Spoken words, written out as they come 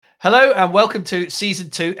Hello and welcome to Season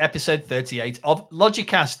 2, Episode 38 of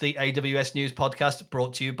Logicast, the AWS News podcast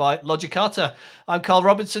brought to you by Logicata. I'm Carl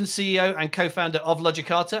Robinson, CEO and co-founder of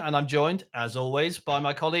Logicata, and I'm joined, as always, by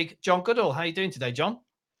my colleague, John Goodall. How are you doing today, John?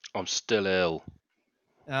 I'm still ill.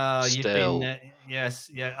 You've been, yes,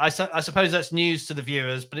 yeah. I suppose that's news to the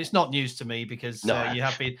viewers, but it's not news to me because No. you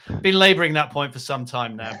have been labouring that point for some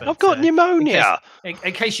time now. But I've got pneumonia. In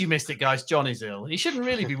case you missed it, guys, John is ill. He shouldn't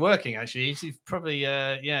really be working, actually. He's probably,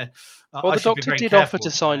 yeah. Well, I the should be doctor very did careful. offer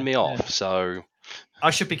to sign me off, Yeah. so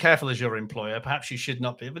I should be careful as your employer. Perhaps you should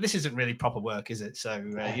not be, but this isn't really proper work, is it? So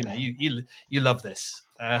you love this.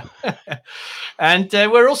 And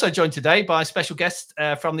we're also joined today by a special guest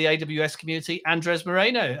from the AWS community, Andres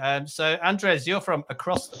Moreno. So Andres, you're from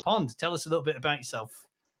across the pond. Tell us a little bit about yourself.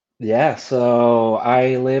 Yeah, so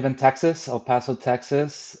I live in Texas, El Paso,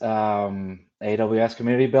 Texas, AWS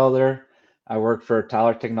community builder. I work for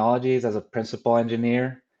Tyler Technologies as a principal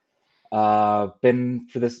engineer. Been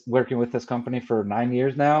working with this company for 9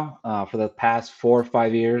 years now. For the past 4 or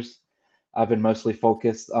 5 years, I've been mostly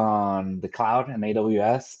focused on the cloud and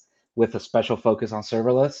AWS with a special focus on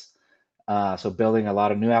serverless. So building a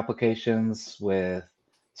lot of new applications with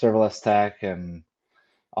serverless tech and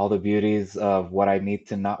all the beauties of what I need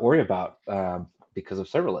to not worry about because of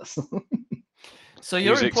serverless. So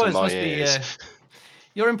your music to employers my must ears.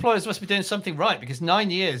 Your employers must be doing something right, because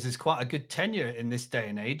 9 years is quite a good tenure in this day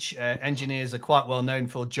and age. Engineers are quite well known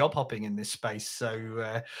for job hopping in this space.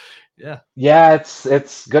 So, yeah. Yeah,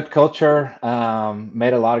 it's good culture.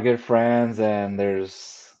 Made a lot of good friends, and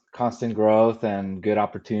there's constant growth and good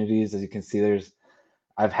opportunities. As you can see,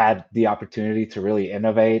 I've had the opportunity to really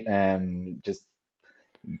innovate and just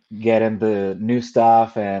get into new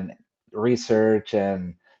stuff and research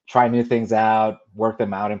and try new things out, work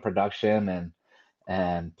them out in production,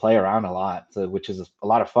 and play around a lot. So, which is a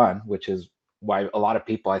lot of fun. Which is why a lot of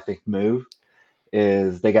people, I think, move,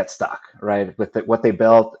 is they get stuck, right, with what they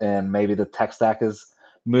built, and maybe the tech stack is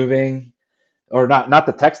moving, or not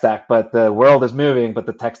the tech stack, but the world is moving, but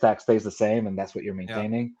the tech stack stays the same, and that's what you're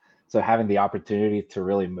maintaining. Yeah. So having the opportunity to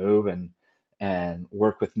really move and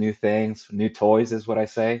work with new things, new toys is what I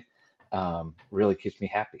say, really keeps me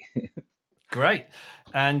happy. Great.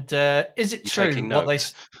 And is it true what they?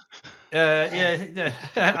 Yeah,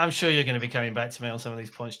 I'm sure you're going to be coming back to me on some of these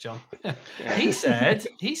points, John. He said.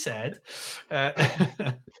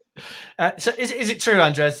 So is it true,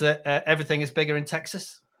 Andres, that everything is bigger in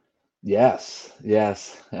Texas? Yes.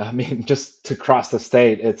 I mean, just to cross the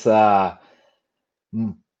state, it's I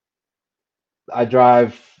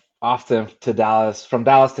drive often to Dallas, from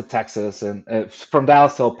Dallas to Texas, and from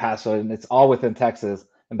Dallas to El Paso, and it's all within Texas,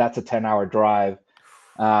 and that's a 10-hour drive.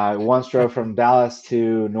 Once drove from Dallas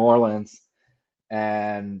to New Orleans,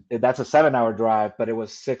 and that's a 7-hour drive, but it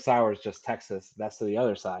was 6 hours just Texas. That's to the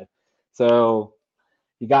other side. So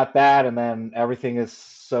you got that, and then everything is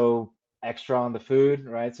so extra on the food,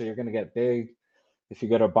 right? So you're going to get big. If you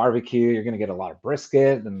go to a barbecue, you're going to get a lot of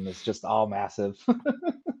brisket, and it's just all massive.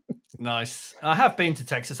 Nice. I have been to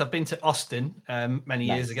Texas. I've been to Austin many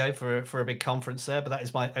years ago for a big conference there, but that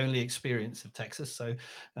is my only experience of Texas. So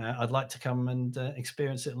I'd like to come and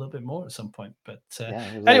experience it a little bit more at some point. But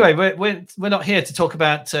anyway, we're not here to talk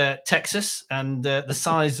about Texas and the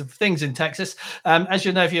size of things in Texas. As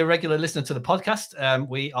you know, if you're a regular listener to the podcast,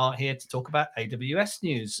 we are here to talk about AWS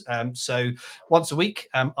news. So once a week,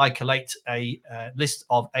 I collate a list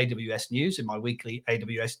of AWS news in my weekly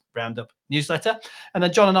AWS Roundup newsletter, and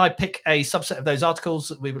then John and I pick a subset of those articles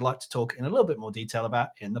that we would like to talk in a little bit more detail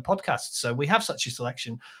about in the podcast. So we have such a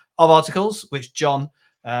selection of articles which John,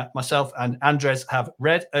 myself, and Andres have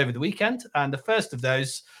read over the weekend. And the first of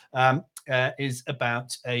those is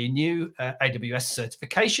about a new AWS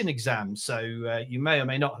certification exam. So you may or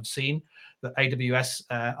may not have seen that AWS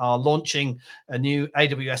are launching a new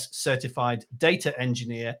AWS Certified Data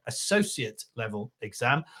Engineer Associate level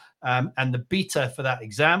exam. And the beta for that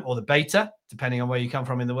exam, or the beta, depending on where you come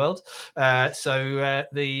from in the world. So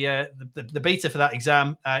the beta for that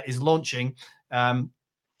exam is launching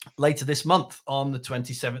later this month on the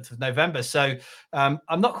 27th of November. So I'm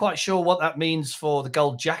not quite sure what that means for the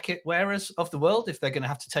gold jacket wearers of the world, if they're going to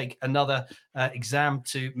have to take another exam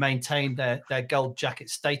to maintain their gold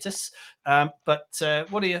jacket status. But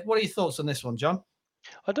what are your thoughts on this one, John?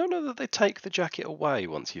 I don't know that they take the jacket away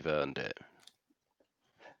once you've earned it.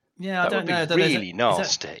 Yeah, I don't know. That would be really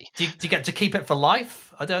nasty. Do you get to keep it for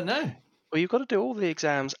life? I don't know. Well, you've got to do all the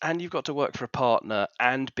exams, and you've got to work for a partner,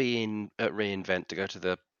 and be at reInvent to go to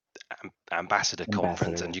the ambassador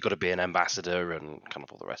conference, and you've got to be an ambassador, and kind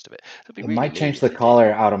of all the rest of it. It might change the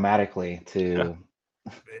color automatically to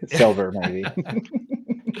silver, maybe.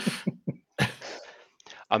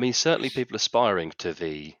 I mean, certainly people aspiring to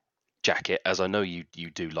the jacket, as I know you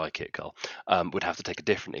do like it, Carl, would have to take a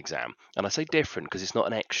different exam. And I say different because it's not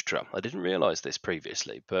an extra. I didn't realize this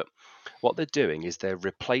previously, but what they're doing is they're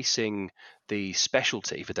replacing the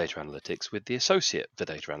specialty for data analytics with the associate for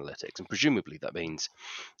data analytics. And presumably that means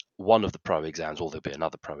one of the pro exams, or there'll be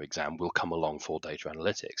another pro exam, will come along for data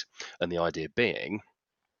analytics. And the idea being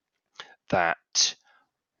that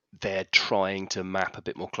they're trying to map a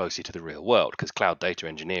bit more closely to the real world, because cloud data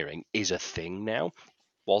engineering is a thing now.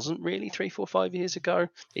 Wasn't really 3, 4, 5 years ago.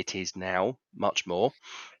 It is now much more.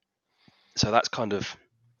 So that's kind of,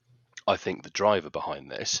 I think, the driver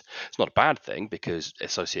behind this. It's not a bad thing because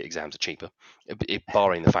associate exams are cheaper,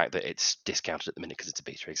 barring the fact that it's discounted at the minute because it's a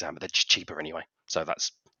beta exam, but they're just cheaper anyway. So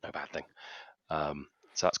that's no bad thing.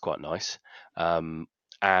 So that's quite nice.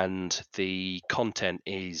 And the content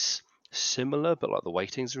is similar, but like the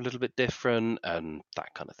weightings are a little bit different and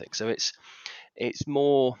that kind of thing. So it's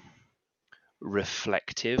more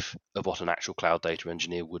reflective of what an actual cloud data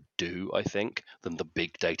engineer would do, I think, than the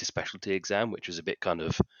big data specialty exam, which was a bit kind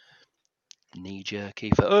of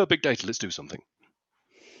knee-jerky for, big data, let's do something.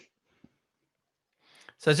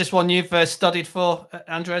 So is this one you've studied for,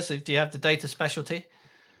 Andres? Do you have the data specialty?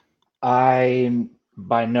 I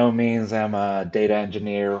by no means am a data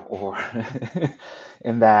engineer or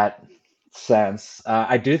in that sense.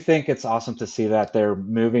 I do think it's awesome to see that they're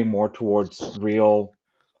moving more towards real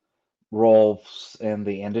roles in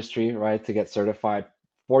the industry, right? To get certified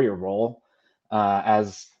for your role.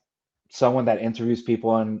 As someone that interviews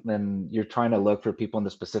people and you're trying to look for people in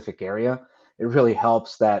the specific area, it really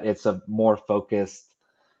helps that it's a more focused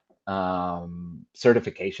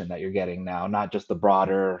certification that you're getting now, not just the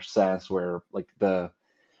broader sense where like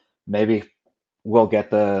maybe we'll get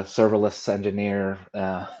the serverless engineer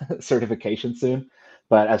certification soon.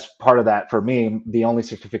 But as part of that, for me, the only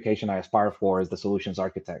certification I aspire for is the solutions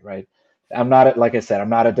architect, right? I'm not, like I said, I'm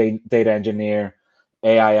not a data engineer,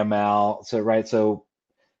 AI/ML, so right. So,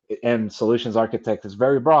 and solutions architect is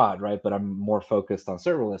very broad, right? But I'm more focused on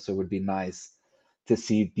serverless, so it would be nice to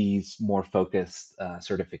see these more focused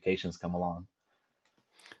certifications come along.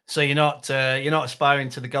 So you're not aspiring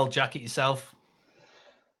to the gold jacket yourself?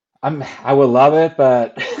 I would love it,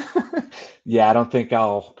 but yeah, I don't think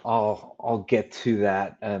I'll get to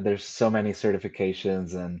that. There's so many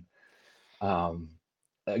certifications, and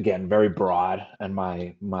again, very broad, and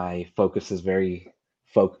my focus is very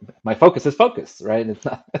my focus is focused, right? It's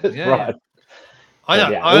not as broad.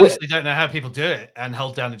 I honestly don't know how people do it and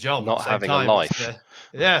hold down a job not at the same having time. a life.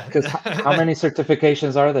 Because how many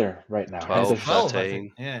certifications are there right now? 12, 12, 13. I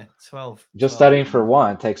think. Yeah, 12. Just 12. studying for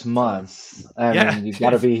one takes months. I mean, you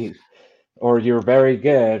got to be, or you're very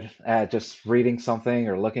good at just reading something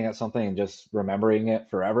or looking at something and just remembering it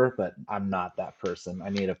forever. But I'm not that person. I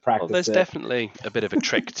need to practice Well, there's it. definitely a bit of a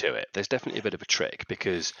trick to it. There's definitely a bit of a trick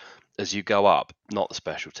because as you go up, not the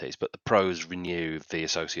specialties, but the pros renew the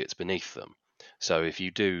associates beneath them. So if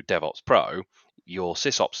you do DevOps Pro, your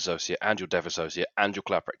SysOps associate and your Dev associate and your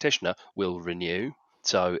cloud practitioner will renew.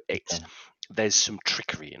 So there's some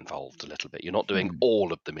trickery involved a little bit. You're not doing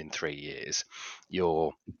all of them in 3 years.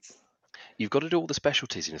 You've got to do all the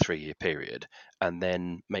specialties in a 3-year period and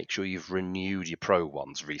then make sure you've renewed your pro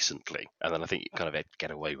ones recently. And then I think you kind of get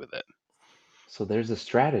away with it. So there's a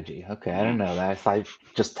strategy. Okay, I don't know that. If I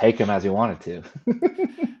just take them as you wanted to.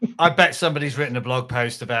 I bet somebody's written a blog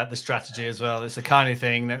post about the strategy as well. It's the kind of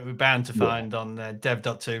thing that we're bound to find on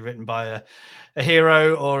dev.to, written by a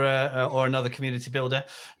hero or another community builder.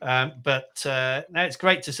 But now it's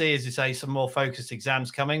great to see, as you say, some more focused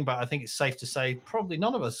exams coming. But I think it's safe to say probably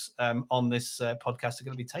none of us on this podcast are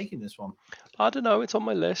going to be taking this one. I don't know. It's on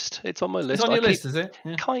my list. It's on my list. It's on your list, is it?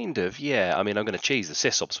 Yeah. Kind of, yeah. I mean, I'm going to cheese the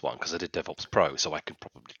SysOps one because I did DevOps Pro, so I can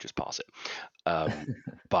probably just pass it.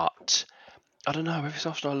 But I don't know. Every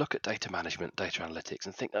so often I look at data management, data analytics,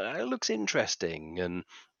 and think it looks interesting. And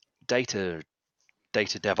data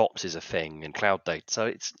DevOps is a thing, and cloud data.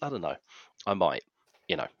 So I don't know. I might,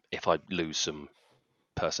 if I lose some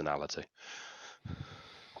personality.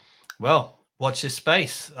 Well, watch this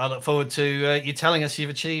space. I look forward to you telling us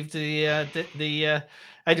you've achieved the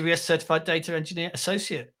AWS Certified Data Engineer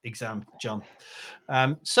Associate exam, John.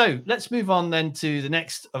 So let's move on then to the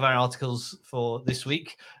next of our articles for this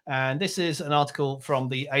week. And this is an article from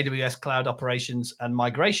the AWS Cloud Operations and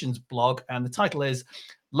Migrations blog. And the title is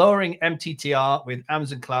Lowering MTTR with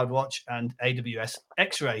Amazon CloudWatch and AWS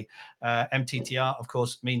X-Ray. MTTR, of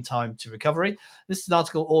course, mean time to recovery. This is an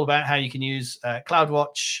article all about how you can use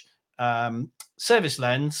CloudWatch, Service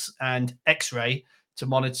Lens, and X-Ray to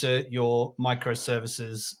monitor your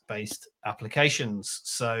microservices-based applications.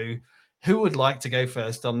 So who would like to go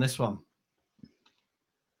first on this one?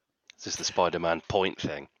 Is this the Spider-Man point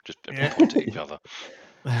thing? Just Yeah. point at each other.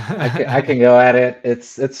 I can go at it.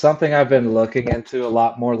 It's something I've been looking into a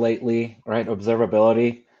lot more lately, right?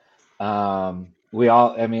 Observability. We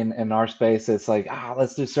all, I mean, in our space, it's like,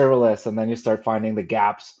 let's do serverless, and then you start finding the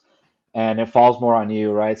gaps, and it falls more on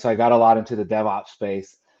you, right? So I got a lot into the DevOps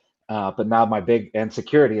space, but now and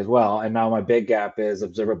security as well, and now my big gap is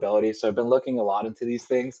observability. So I've been looking a lot into these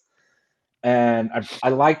things, and I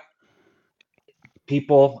like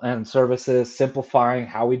people and services simplifying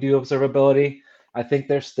how we do observability. I think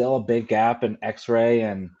there's still a big gap in X-Ray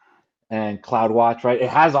and CloudWatch, right? It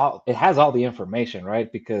has all the information,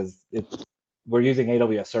 right? Because we're using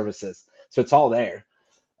AWS services, so it's all there.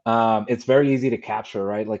 It's very easy to capture,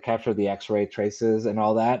 right? Like capture the X-ray traces and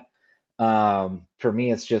all that. For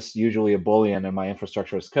me, it's just usually a Boolean and my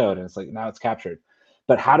infrastructure is code, and it's like now it's captured.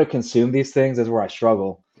 But how to consume these things is where I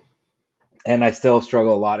struggle, and I still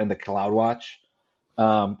struggle a lot in the CloudWatch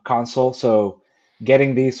console. So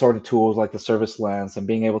getting these sort of tools like the service lens and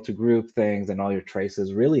being able to group things and all your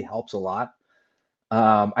traces really helps a lot.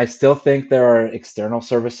 I still think there are external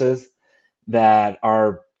services that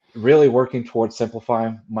are really working towards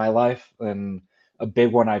simplifying my life. And a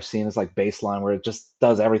big one I've seen is like Baseline, where it just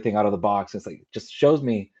does everything out of the box. It's like just shows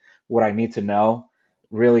me what I need to know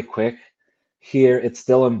really quick. Here, it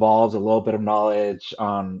still involves a little bit of knowledge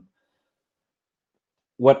on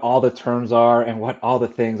what all the terms are and what all the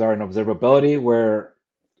things are in observability.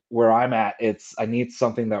 Where I'm at, I need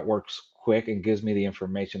something that works quick and gives me the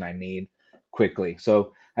information I need quickly.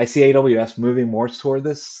 So I see AWS moving more toward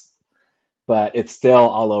this, but it's still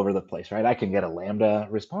all over the place, right? I can get a Lambda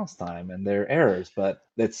response time and their errors, but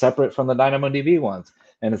it's separate from the DynamoDB ones,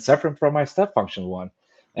 and it's separate from my step function one.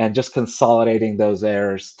 And just consolidating those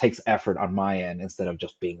errors takes effort on my end instead of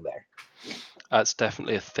just being there. That's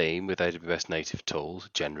definitely a theme with AWS native tools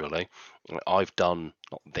generally. I've done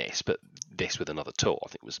not this, but this with another tool. I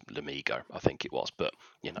think it was Lamigo, I think it was, but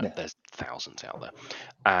there's thousands out there,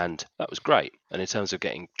 and that was great. And in terms of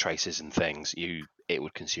getting traces and things, it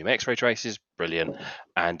would consume X-ray traces, brilliant,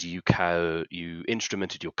 and you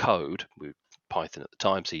instrumented your code with Python at the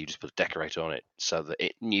time, so you just put a decorator on it so that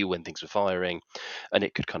it knew when things were firing, and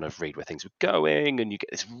it could kind of read where things were going, and you get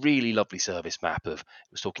this really lovely service map of it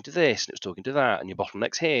was talking to this and it was talking to that, and your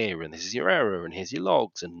bottleneck's here, and this is your error, and here's your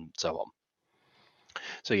logs, and so on.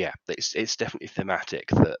 So yeah, it's definitely thematic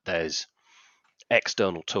that there's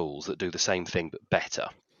external tools that do the same thing but better.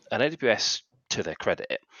 And AWS, to their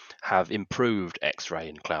credit, have improved X-Ray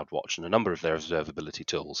and CloudWatch and a number of their observability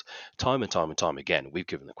tools time and time and time again. We've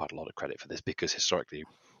given them quite a lot of credit for this because historically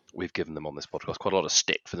we've given them on this podcast quite a lot of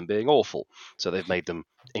stick for them being awful. So they've made them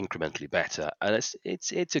incrementally better, and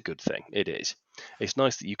it's a good thing. It is. It's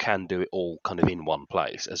nice that you can do it all kind of in one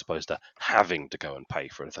place as opposed to having to go and pay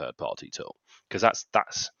for a third-party tool, because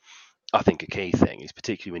that's I think a key thing is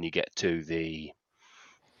particularly when you get to the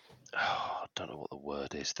I don't know what the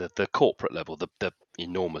word is, the corporate level, the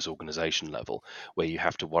enormous organization level, where you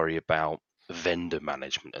have to worry about vendor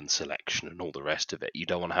management and selection and all the rest of it. You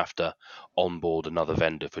don't want to have to onboard another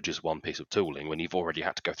vendor for just one piece of tooling when you've already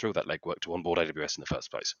had to go through that legwork to onboard AWS in the first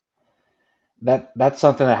place. That's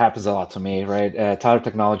something that happens a lot to me, right? Tyler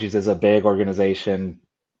Technologies is a big organization,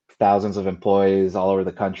 thousands of employees all over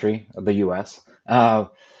the country, the US.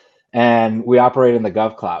 And we operate in the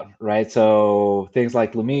Gov Cloud, right? So things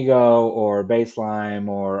like Lamigo or Baseline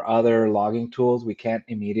or other logging tools we can't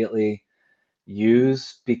immediately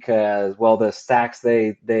use because, well, the stacks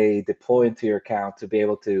they deploy into your account to be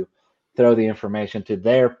able to throw the information to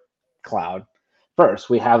their cloud. First,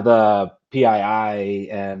 we have the PII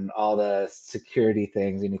and all the security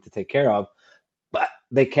things you need to take care of, but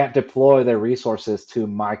they can't deploy their resources to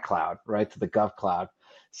my cloud, right? To the Gov Cloud.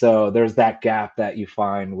 So there's that gap that you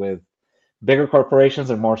find with bigger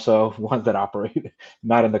corporations and more so ones that operate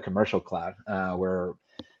not in the commercial cloud, where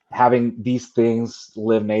having these things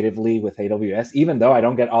live natively with AWS, even though I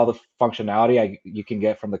don't get all the functionality you can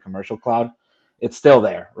get from the commercial cloud, it's still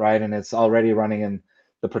there, right? And it's already running in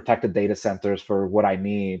the protected data centers for what I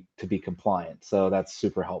need to be compliant. So that's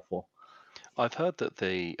super helpful. I've heard that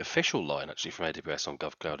the official line actually from AWS on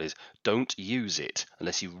GovCloud is don't use it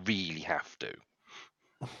unless you really have to,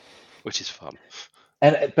 which is fun.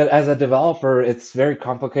 But as a developer, it's very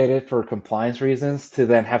complicated for compliance reasons to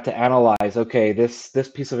then have to analyze, okay, this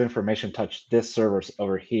piece of information touched this server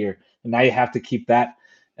over here, and now you have to keep that.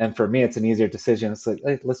 And for me, it's an easier decision. It's like,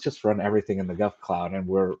 hey, let's just run everything in the Gov Cloud, and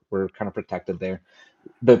we're kind of protected there.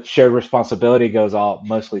 The shared responsibility goes all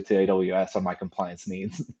mostly to AWS on my compliance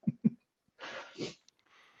needs.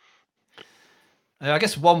 I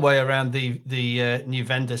guess one way around the new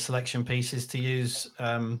vendor selection piece is to use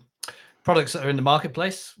products that are in the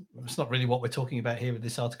marketplace. It's not really what we're talking about here with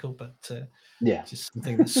this article, but Yeah. just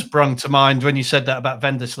something that sprung to mind when you said that about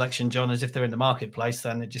vendor selection, John, as if they're in the marketplace,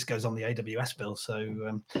 then it just goes on the AWS bill.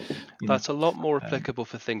 So That's a lot more applicable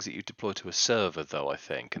for things that you deploy to a server, though, I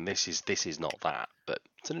think. And this is not that, but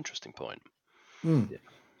it's an interesting point. Yeah.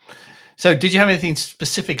 So did you have anything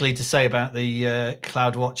specifically to say about the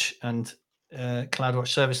CloudWatch and CloudWatch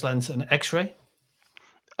Service Lens and X-Ray?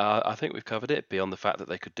 I think we've covered it beyond the fact that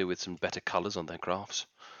they could do with some better colors on their graphs.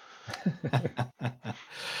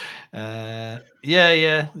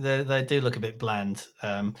 Yeah, they do look a bit bland,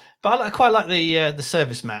 but I quite like the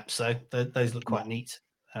service maps. So those look quite neat,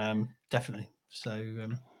 definitely. So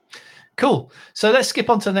cool. So let's skip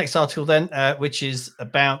on to the next article then, which is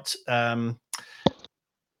about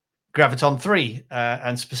Graviton 3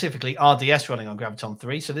 and specifically RDS running on Graviton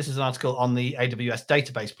 3. So this is an article on the AWS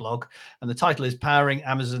database blog, and the title is Powering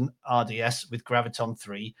Amazon RDS with Graviton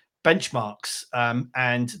 3 Benchmarks.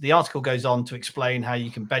 And the article goes on to explain how you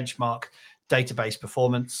can benchmark database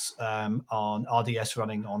performance on RDS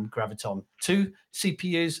running on Graviton 2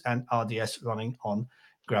 CPUs and RDS running on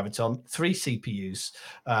Graviton 3 CPUs.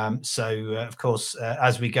 Of course,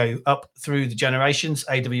 as we go up through the generations,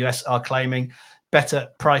 AWS are claiming better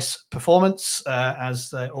price performance, as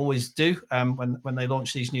they always do when they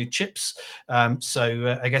launch these new chips.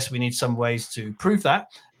 I guess we need some ways to prove that.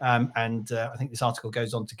 I think this article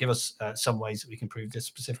goes on to give us some ways that we can prove this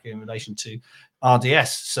specifically in relation to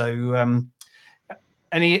RDS. So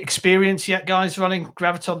any experience yet, guys, running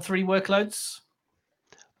Graviton 3 workloads?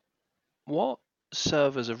 What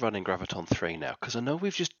servers are running Graviton 3 now? Because I know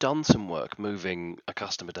we've just done some work moving a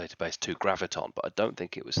customer database to Graviton, but I don't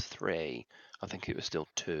think it was 3. I think it was still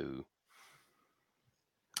 2.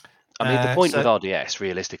 I mean, the point with RDS,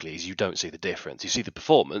 realistically, is you don't see the difference. You see the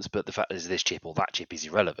performance, but the fact is this chip or that chip is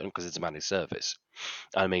irrelevant because it's a managed service.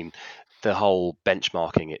 I mean, the whole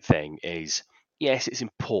benchmarking it thing is, yes, it's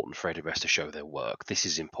important for AWS to show their work. This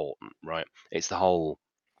is important, right? It's the whole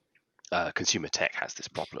consumer tech has this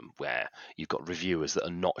problem where you've got reviewers that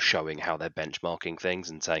are not showing how they're benchmarking things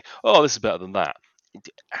and saying, oh, this is better than that.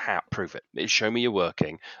 Prove it. Show me you're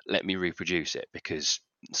working. Let me reproduce it, because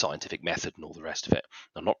scientific method and all the rest of it.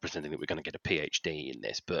 I'm not pretending that we're going to get a PhD in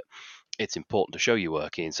this, but it's important to show you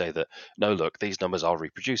working and say that, no, look, these numbers are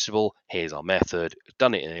reproducible. Here's our method.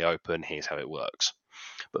 Done it in the open. Here's how it works.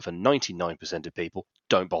 But for 99% of people,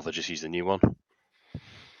 don't bother, just use the new one.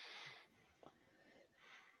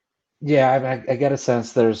 Yeah, I get a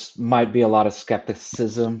sense there's might be a lot of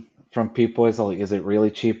skepticism from people. Is it really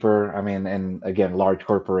cheaper? I mean, and again, large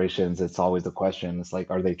corporations, it's always the question. It's like,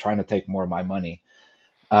 are they trying to take more of my money?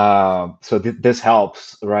 This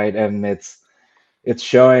helps, right? And it's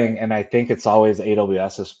showing, and I think it's always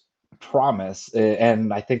AWS's promise.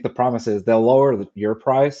 And I think the promise is they'll lower your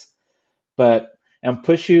price, and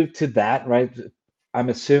push you to that, right? I'm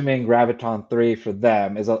assuming Graviton 3 for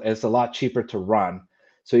them is a lot cheaper to run.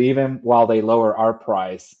 So even while they lower our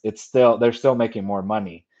price, they're still making more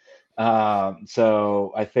money.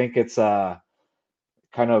 So I think it's a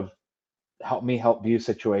kind of help me help you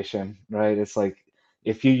situation, right? It's like,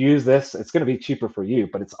 if you use this, it's going to be cheaper for you,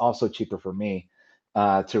 but it's also cheaper for me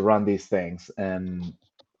to run these things. And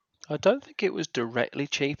I don't think it was directly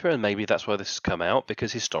cheaper, and maybe that's why this has come out,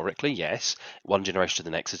 because historically, yes, one generation to the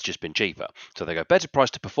next has just been cheaper. So they go better price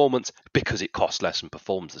to performance because it costs less and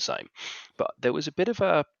performs the same. But there was a bit of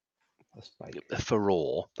a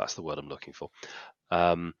furore, that's the word I'm looking for,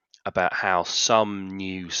 about how some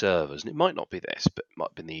new servers, and it might not be this, but it might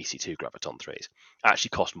have been the EC2 Graviton 3s, actually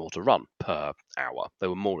cost more to run per hour. They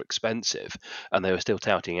were more expensive, and they were still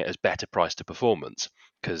touting it as better price to performance,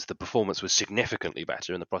 because the performance was significantly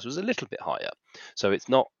better and the price was a little bit higher. So it's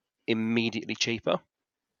not immediately cheaper,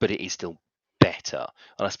 but it is still better.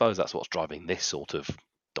 And I suppose that's what's driving this sort of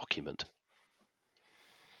document.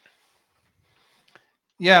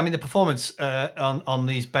 Yeah, I mean, the performance on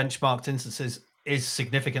these benchmarked instances is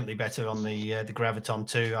significantly better on the Graviton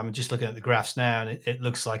 2. I'm just looking at the graphs now, and it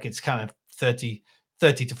looks like it's kind of 30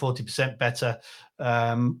 to 40% better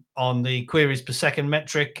on the queries per second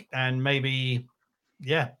metric, and maybe,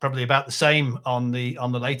 probably about the same on the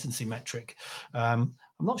latency metric. I'm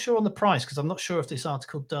not sure on the price, because I'm not sure if this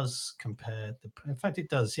article does compare. In fact, it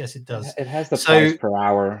does. Yes, it does. It has the price per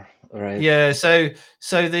hour, right? Yeah. So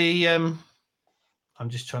the I'm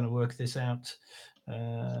just trying to work this out.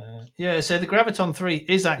 So the Graviton 3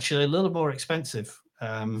 is actually a little more expensive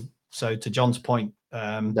So to John's point,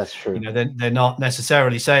 That's true. they're not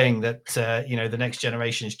necessarily saying that the next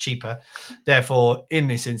generation is cheaper. Therefore, in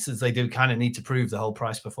this instance, they do kind of need to prove the whole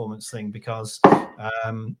price performance thing, because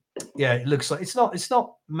it looks like it's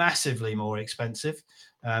not massively more expensive,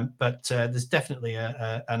 but there's definitely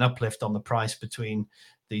an uplift on the price between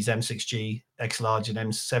these M6G X Large and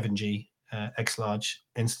M7G X Large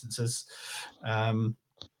instances. I'm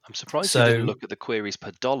surprised you didn't look at the queries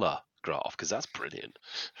per dollar graph, because that's brilliant.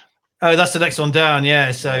 Oh, that's the next one down.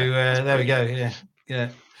 Yeah. So there we go.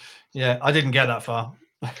 Yeah. I didn't get that far.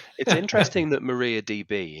 It's interesting that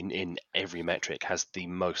MariaDB in every metric has the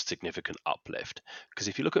most significant uplift, because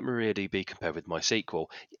if you look at MariaDB compared with MySQL,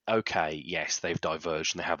 okay, yes, they've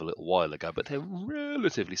diverged and they have a little while ago, but they're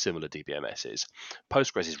relatively similar DBMSs.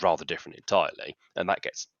 Postgres is rather different entirely, and that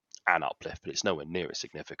gets an uplift, but it's nowhere near as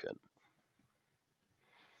significant.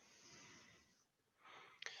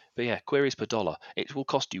 But yeah, queries per dollar. It will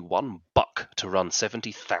cost you $1 to run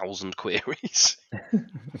 70,000 queries.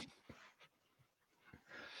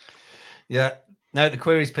 Yeah. No, the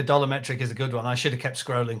queries per dollar metric is a good one. I should have kept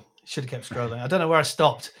scrolling. I don't know where I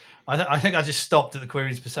stopped. I think I just stopped at the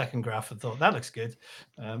queries per second graph and thought that looks good.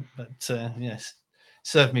 But yes,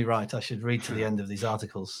 served me right. I should read to the end of these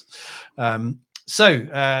articles.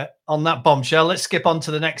 So on that bombshell, let's skip on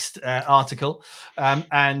to the next article.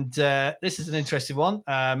 And this is an interesting one,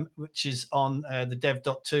 which is on the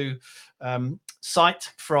dev.to site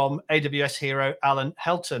from AWS hero Alan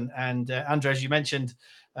Helton. And Andrew, as you mentioned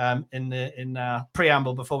in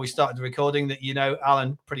preamble before we started the recording, that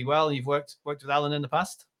Alan pretty well. You've worked with Alan in the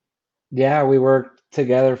past. Yeah, we worked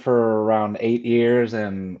together for around 8 years,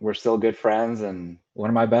 and we're still good friends, and one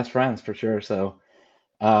of my best friends for sure. So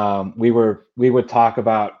we would talk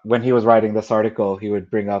about, when he was writing this article, he would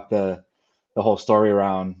bring up the whole story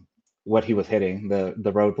around what he was hitting, the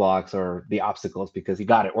roadblocks or the obstacles, because he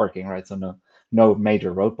got it working, right? So no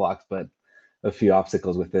major roadblocks, but a few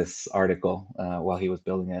obstacles with this article while he was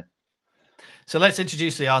building it. So let's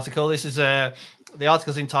introduce the article. This is the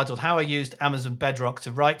article is entitled "How I Used Amazon Bedrock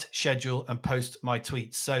to Write, Schedule, and Post My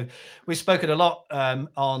Tweets." So we've spoken a lot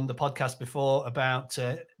on the podcast before about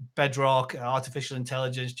Bedrock, artificial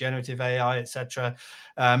intelligence, generative AI, etc.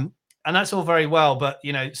 And that's all very well, but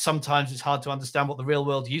sometimes it's hard to understand what the real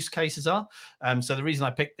world use cases are. So the reason I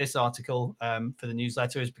picked this article for the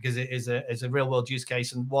newsletter is because it is a real world use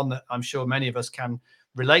case, and one that I'm sure many of us can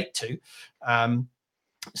relate to.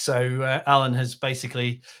 So Alan has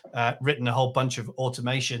basically written a whole bunch of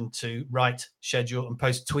automation to write, schedule, and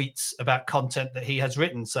post tweets about content that he has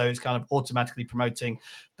written. So it's kind of automatically promoting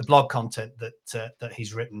the blog content that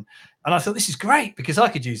he's written. And I thought, this is great because I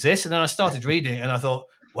could use this. And then I started reading it and I thought,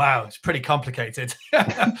 wow, it's pretty complicated.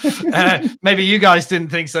 Maybe you guys didn't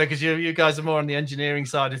think so because you guys are more on the engineering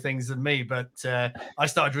side of things than me. But I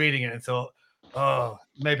started reading it and thought, oh,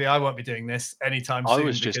 maybe I won't be doing this anytime soon. I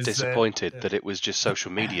was just disappointed that it was just social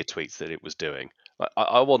media tweets that it was doing.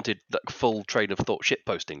 I wanted full train of thought shit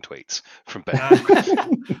posting tweets from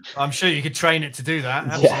Ben. I'm sure you could train it to do that.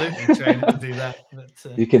 Absolutely, train it to do that.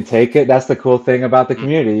 But, you can take it. That's the cool thing about the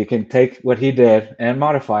community. You can take what he did and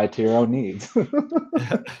modify it to your own needs.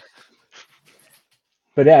 But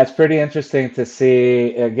yeah, it's pretty interesting to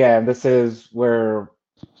see. Again, this is where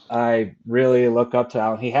I really look up to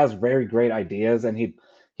Alan. He has very great ideas, and he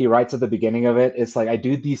writes at the beginning of it, it's like, I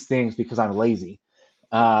do these things because I'm lazy.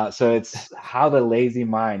 So it's how the lazy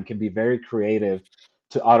mind can be very creative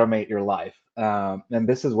to automate your life. And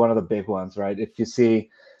this is one of the big ones, right? If you see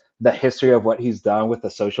the history of what he's done with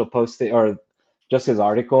the social posting or just his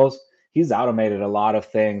articles, he's automated a lot of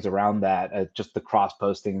things around that, just the cross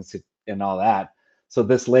postings and all that. So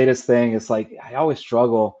this latest thing is like, I always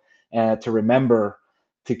struggle to remember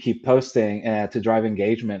to keep posting and to drive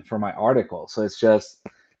engagement for my article. So it's just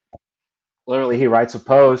literally he writes a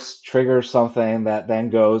post, triggers something that then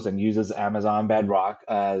goes and uses Amazon Bedrock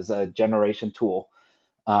as a generation tool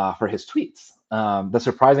for his tweets. The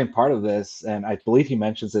surprising part of this, and I believe he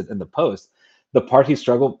mentions it in the post, the part he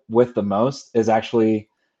struggled with the most is actually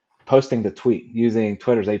posting the tweet, using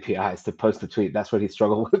Twitter's APIs to post the tweet. That's what he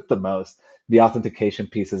struggled with the most. The authentication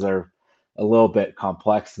pieces are a little bit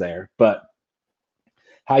complex there, but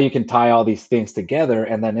how you can tie all these things together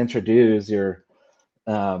and then introduce your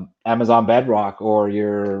Amazon Bedrock or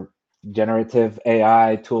your generative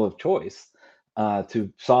AI tool of choice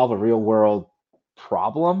to solve a real world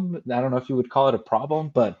problem. I don't know if you would call it a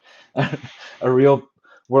problem, but a real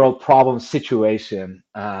world problem situation,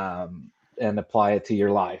 and apply it to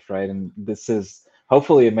your life, right? And this is,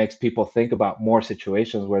 hopefully it makes people think about more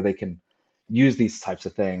situations where they can use these types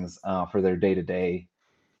of things for their day-to-day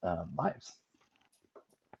lives.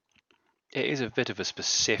 It is a bit of a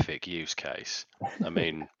specific use case. I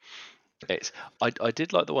mean, I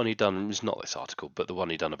did like the one he done. It was not this article, but the one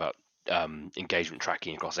he done about engagement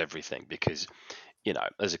tracking across everything, because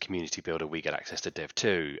as a community builder, we get access to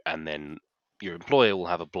Dev2, and then your employer will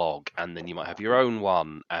have a blog, and then you might have your own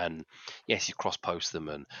one, and yes, you cross post them.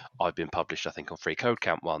 And I've been published, I think, on Free Code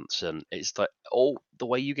Camp once, and it's like all the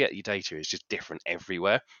way you get your data is just different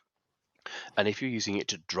everywhere. And if you're using it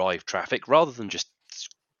to drive traffic rather than just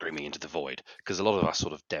screaming into the void, because a lot of us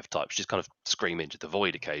sort of dev types just kind of scream into the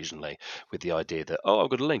void occasionally with the idea that, oh,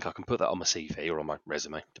 I've got a link, I can put that on my CV or on my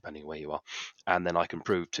resume, depending on where you are, and then I can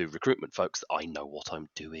prove to recruitment folks that I know what I'm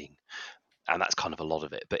doing. And that's kind of a lot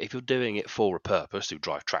of it. But if you're doing it for a purpose to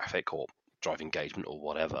drive traffic or drive engagement or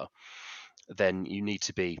whatever, then you need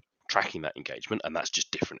to be tracking that engagement, and that's just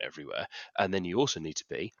different everywhere. And then you also need to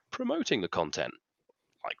be promoting the content,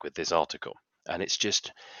 like with this article. And it's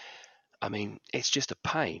just, it's just a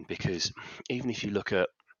pain, because even if you look at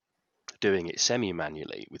doing it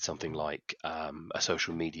semi-manually with something like a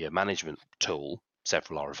social media management tool,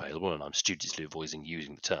 several are available, and I'm studiously avoiding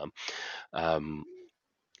using the term.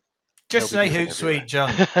 Just say Hootsuite,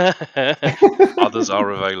 John. Others are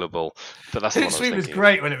available, but that's Hootsuite was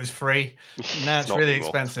great when it was free. Now it's really anymore.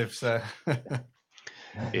 expensive. So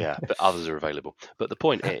yeah, but others are available. But the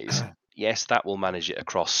point is, yes, that will manage it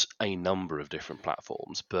across a number of different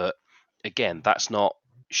platforms. But again, that's not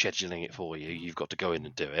scheduling it for you. You've got to go in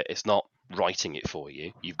and do it. It's not writing it for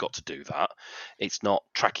you. You've got to do that. It's not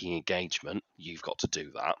tracking engagement. You've got to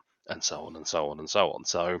do that, and so on and so on and so on.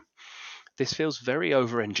 So this feels very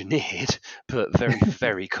over-engineered, but very,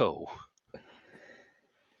 very cool.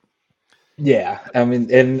 Yeah, I mean,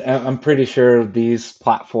 and I'm pretty sure these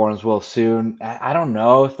platforms will soon. I don't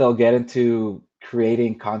know if they'll get into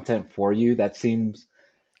creating content for you. That seems,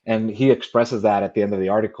 and he expresses that at the end of the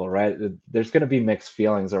article, right? There's going to be mixed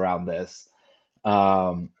feelings around this.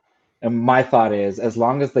 And my thought is, as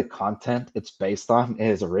long as the content it's based on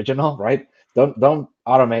is original, right? Don't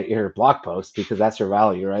automate your blog post, because that's your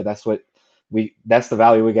value, right? That's the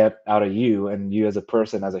value we get out of you, and you as a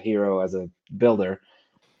person, as a hero, as a builder.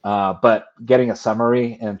 But getting a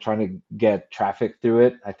summary and trying to get traffic through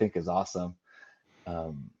it, I think, is awesome.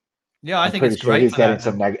 Yeah, I think it's great. He's getting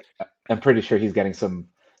some I'm pretty sure he's getting some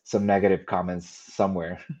negative comments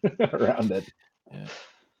somewhere around it. Yeah.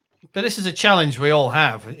 But this is a challenge we all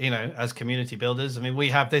have, as community builders. I mean, we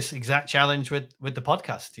have this exact challenge with the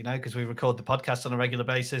podcast, because we record the podcast on a regular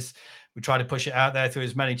basis. We try to push it out there through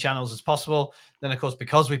as many channels as possible. Then, of course,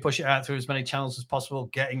 because we push it out through as many channels as possible,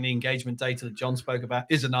 getting the engagement data that John spoke about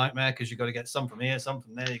is a nightmare, because you've got to get some from here, some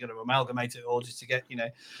from there. You've got to amalgamate it all just to get,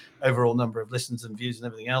 overall number of listens and views and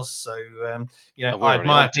everything else. So, I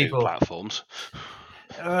admire people. Platforms.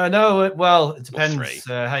 No, well, it depends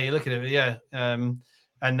how you look at it. Yeah.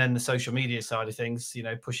 And then the social media side of things,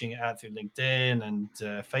 pushing it out through LinkedIn and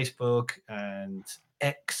Facebook and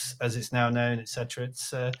X, as it's now known, etc.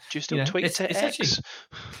 It's do you still tweet to X? Actually,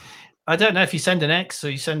 I don't know if you send an X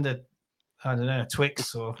or you send a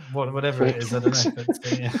Twix or whatever it is. I don't know.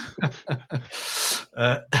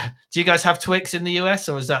 But, do you guys have Twix in the US,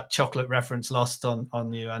 or is that chocolate reference lost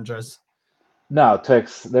on you, Andres? No,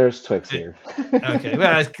 Twix. There's Twix here. Okay,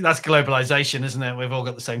 well, that's globalization, isn't it? We've all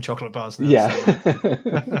got the same chocolate bars now. Yeah,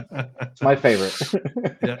 it's my favorite.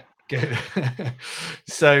 Yeah, good.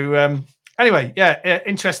 So anyway, yeah,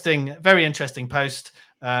 interesting, very interesting post.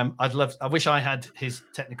 I wish I had his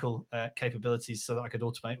technical capabilities so that I could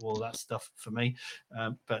automate all that stuff for me.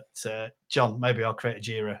 But John, maybe I'll create a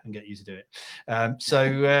Jira and get you to do it.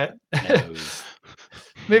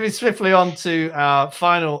 Moving swiftly on to our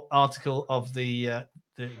final article of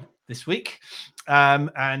this week,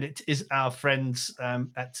 and it is our friends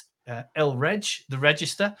at LReg, the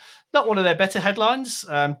Register. Not one of their better headlines.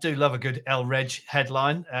 Do love a good LReg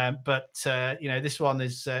headline, but this one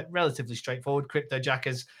is relatively straightforward.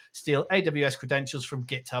 Cryptojackers steal AWS credentials from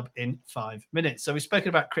GitHub in 5 minutes. So we've spoken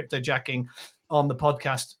about cryptojacking on the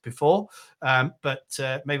podcast before, but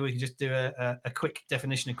maybe we can just do a quick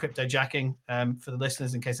definition of cryptojacking for the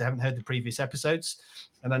listeners in case they haven't heard the previous episodes,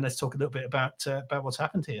 and then let's talk a little bit about what's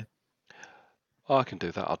happened here. Oh, I can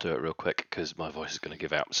do that. I'll do it real quick because my voice is going to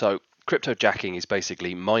give out. So cryptojacking is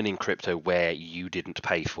basically mining crypto where you didn't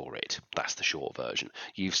pay for it. That's the short version.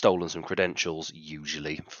 You've stolen some credentials,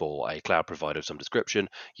 usually for a cloud provider of some description.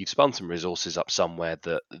 You've spun some resources up somewhere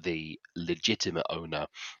that the legitimate owner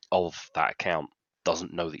of that account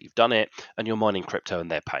doesn't know that you've done it, and you're mining crypto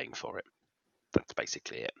and they're paying for it. That's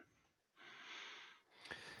basically it.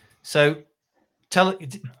 So tell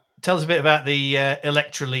us a bit about the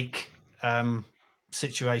Electroleak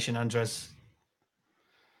situation, Andres.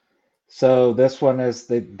 So this one is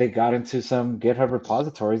they got into some GitHub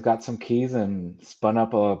repositories, got some keys, and spun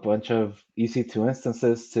up a bunch of EC2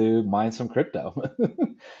 instances to mine some crypto.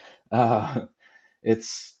 uh,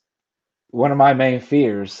 it's one of my main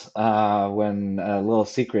fears when a little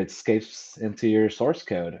secret escapes into your source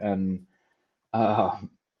code, and uh,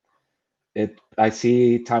 I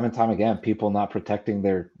see time and time again people not protecting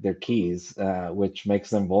their keys, which makes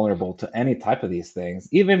them vulnerable to any type of these things.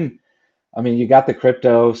 Even, I mean, you got the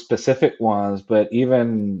crypto specific ones, but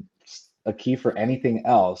even a key for anything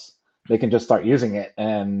else, they can just start using it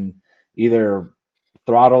and either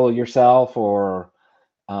throttle yourself or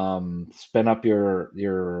spin up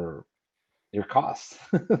your costs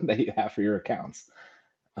that you have for your accounts.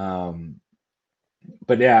 Um,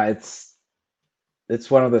 but yeah, it's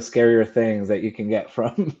one of the scarier things that you can get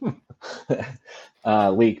from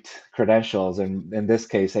leaked credentials, and in this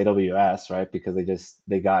case AWS, right? Because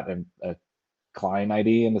they got a client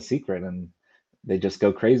ID and a secret, and they just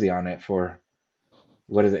go crazy on it for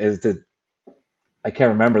what is it? I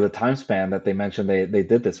can't remember the time span that they mentioned they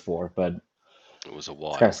did this for, but It was a it's kind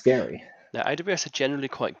while. of scary. Now, AWS are generally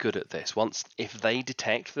quite good at this. Once, if they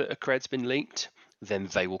detect that a cred's been leaked, then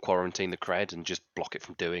they will quarantine the cred and just block it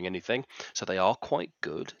from doing anything. So they are quite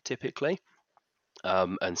good typically.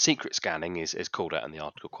 And secret scanning is called out in the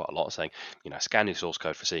article quite a lot, saying, scan your source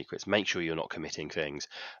code for secrets, make sure you're not committing things.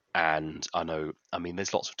 And I mean,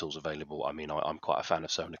 there's lots of tools available. I mean, I'm quite a fan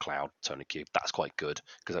of SonarCloud, SonarQube. That's quite good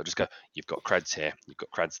because I'll just go, you've got creds here, you've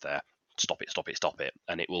got creds there, stop it, stop it, stop it.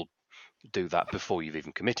 And it will do that before you've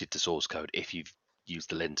even committed to source code if you've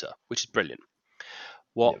used the linter, which is brilliant.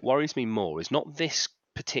 What Yep. worries me more is not this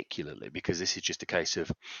particularly, because this is just a case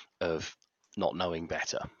of not knowing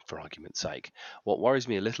better, for argument's sake. What worries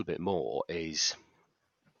me a little bit more is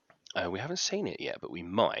we haven't seen it yet, but we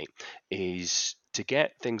might, is to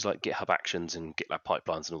get things like GitHub Actions and GitLab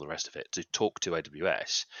pipelines and all the rest of it to talk to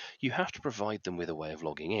AWS, you have to provide them with a way of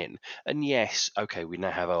logging in. And yes, okay, we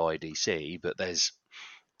now have OIDC, but there's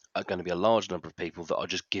going to be a large number of people that are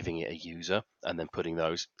just giving it a user and then putting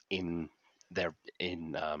those in GitHub,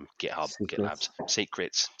 GitLab's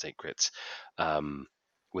secrets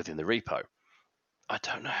within the repo. I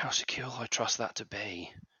don't know how secure I trust that to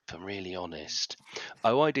be, if I'm really honest.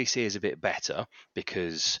 OIDC is a bit better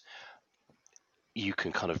because you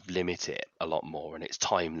can kind of limit it a lot more, and it's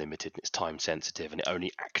time limited and it's time sensitive, and it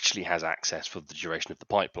only actually has access for the duration of the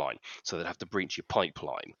pipeline. So they'd have to breach your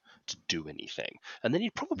pipeline to do anything, and then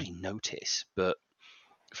you'd probably notice. But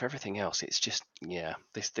for everything else, it's just, yeah,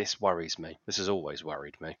 this worries me. This has always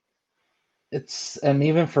worried me. And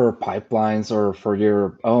even for pipelines or for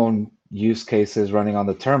your own use cases running on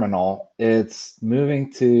the terminal, it's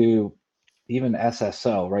moving to even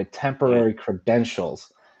SSO, right? Temporary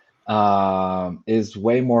credentials is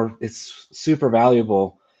way more, it's super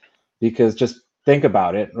valuable because just think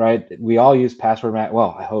about it, right? We all use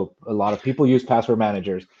well, I hope a lot of people use password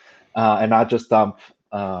managers and not just dump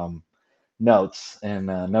notes in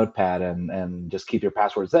Notepad and just keep your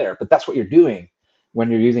passwords there. But that's what you're doing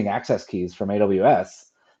when you're using access keys from AWS.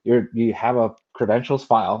 You have a credentials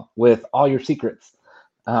file with all your secrets.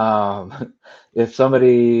 If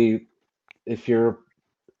you're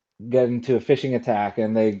getting to a phishing attack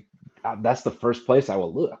and that's the first place I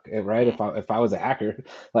will look, right? If I was a hacker,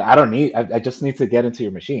 like I just need to get into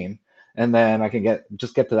your machine, and then I can get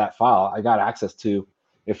to that file. I got access to,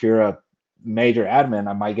 if you're a major admin,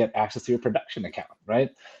 I might get access to your production account, right?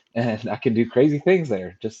 And I can do crazy things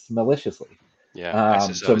there just maliciously. Yeah, SSO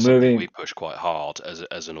is something we push quite hard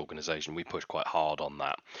as an organization. We push quite hard on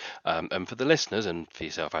that. And for the listeners and for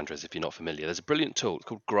yourself, Andres, if you're not familiar, there's a brilliant tool. It's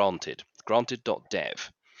called Granted, granted.dev.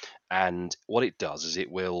 And what it does is it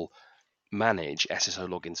will manage SSO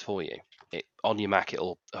logins for you. On your Mac,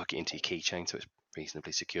 it'll hook it into your keychain, so it's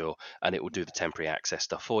reasonably secure, and it will do the temporary access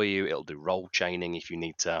stuff for you. It'll do role chaining if you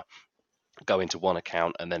need to go into one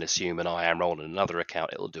account and then assume an IAM role in another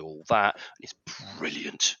account. It'll do all that. It's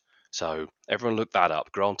brilliant. So everyone look that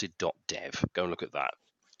up, granted.dev. Go and look at that.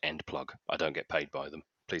 End plug. I don't get paid by them.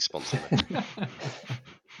 Please sponsor me.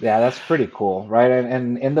 Yeah, that's pretty cool, right?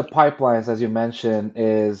 And in the pipelines, as you mentioned,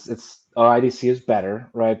 OIDC is better,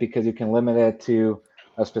 right? Because you can limit it to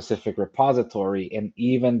a specific repository and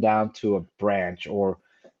even down to a branch, or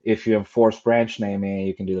if you enforce branch naming,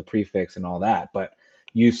 you can do the prefix and all that. But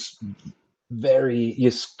you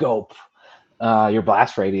scope your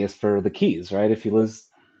blast radius for the keys, right? If you lose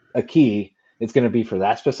a key, it's going to be for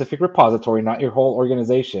that specific repository, not your whole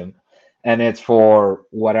organization. And it's for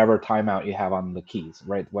whatever timeout you have on the keys,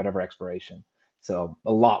 right? Whatever expiration. So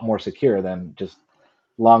a lot more secure than just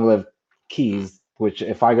long-lived keys, which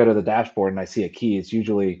if I go to the dashboard and I see a key, it's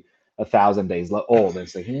usually 1,000 days old. And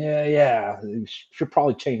it's like, yeah, you should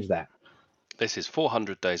probably change that. This is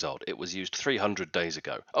 400 days old. It was used 300 days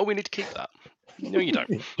ago. Oh, we need to keep that. No, you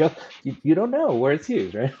don't. You don't know where it's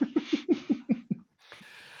used, right?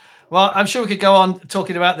 Well, I'm sure we could go on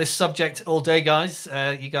talking about this subject all day, guys.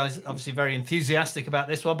 You guys are obviously very enthusiastic about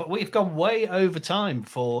this one, but we've gone way over time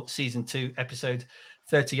for season 2, episode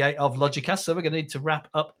 38 of Logicast. So we're going to need to wrap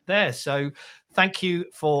up there. So thank you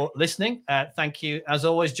for listening. Thank you, as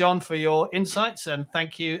always, John, for your insights. And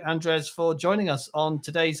thank you, Andres, for joining us on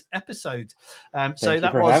today's episode. Thank you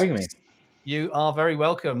for having me. You are very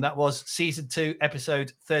welcome. That was season 2,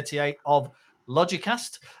 episode 38 of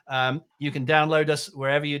Logicast. You can download us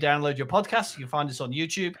wherever you download your podcasts. You can find us on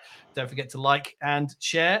YouTube. Don't forget to like and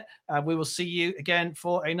share. We will see you again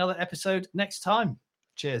for another episode next time.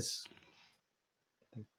 Cheers.